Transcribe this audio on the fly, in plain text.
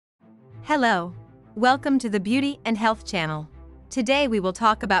Hello. Welcome to the Beauty and Health channel. Today we will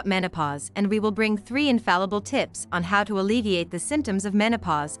talk about menopause and we will bring 3 infallible tips on how to alleviate the symptoms of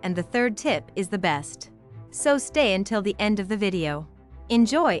menopause, and the third tip is the best. So stay until the end of the video.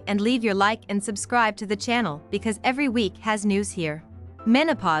 Enjoy and leave your like and subscribe to the channel because every week has news here.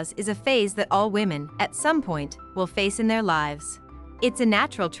 Menopause is a phase that all women, at some point, will face in their lives. It's a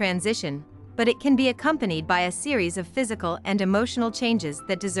natural transition, but it can be accompanied by a series of physical and emotional changes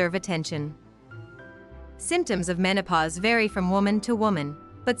that deserve attention. Symptoms of menopause vary from woman to woman,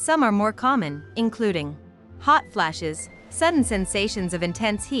 but some are more common, including hot flashes, sudden sensations of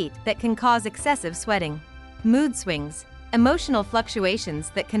intense heat that can cause excessive sweating, mood swings, emotional fluctuations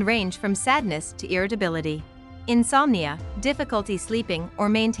that can range from sadness to irritability, insomnia, difficulty sleeping or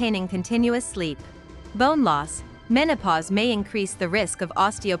maintaining continuous sleep, bone loss. Menopause may increase the risk of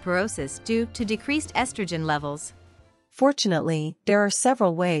osteoporosis due to decreased estrogen levels. Fortunately, there are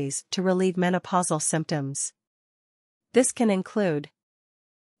several ways to relieve menopausal symptoms. This can include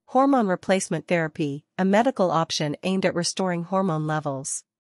hormone replacement therapy, a medical option aimed at restoring hormone levels.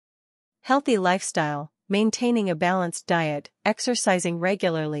 Healthy lifestyle, maintaining a balanced diet, exercising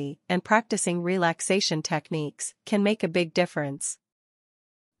regularly, and practicing relaxation techniques can make a big difference.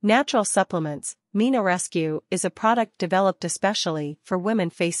 Natural supplements. Menorescue is a product developed especially for women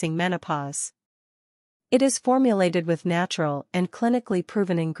facing menopause. It is formulated with natural and clinically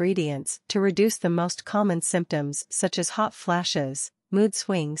proven ingredients to reduce the most common symptoms such as hot flashes, mood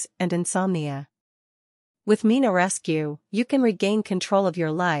swings, and insomnia. With Menorescue, you can regain control of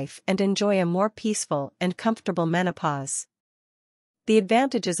your life and enjoy a more peaceful and comfortable menopause. The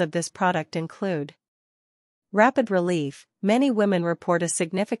advantages of this product include rapid relief. Many women report a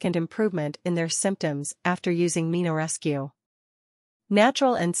significant improvement in their symptoms after using Menorescue.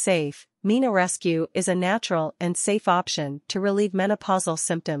 Natural and safe. Menorescue is a natural and safe option to relieve menopausal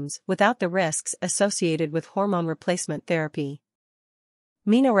symptoms without the risks associated with hormone replacement therapy.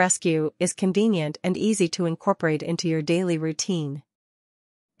 Menorescue is convenient and easy to incorporate into your daily routine.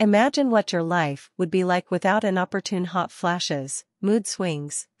 Imagine what your life would be like without inopportune hot flashes, mood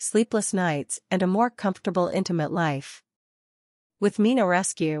swings, sleepless nights, and a more comfortable intimate life. With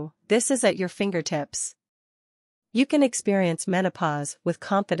Menorescue, this is at your fingertips. You can experience menopause with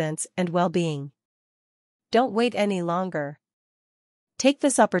confidence and well-being. Don't wait any longer. Take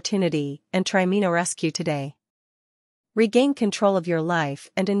this opportunity and try Menorescue today. Regain control of your life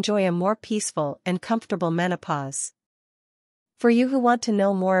and enjoy a more peaceful and comfortable menopause. For you who want to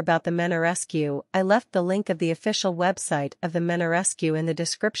know more about the Menorescue, I left the link of the official website of the Menorescue in the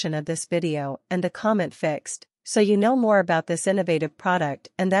description of this video and the comment fixed, so you know more about this innovative product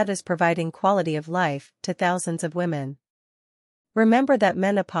and that is providing quality of life to thousands of women. Remember that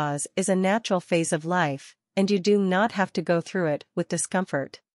menopause is a natural phase of life, and you do not have to go through it with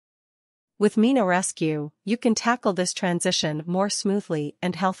discomfort. With Menorescue, you can tackle this transition more smoothly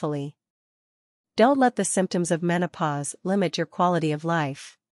and healthily. Don't let the symptoms of menopause limit your quality of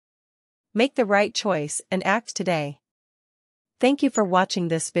life. Make the right choice and act today. Thank you for watching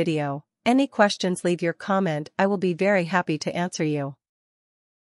this video. Any questions, leave your comment. I will be very happy to answer you.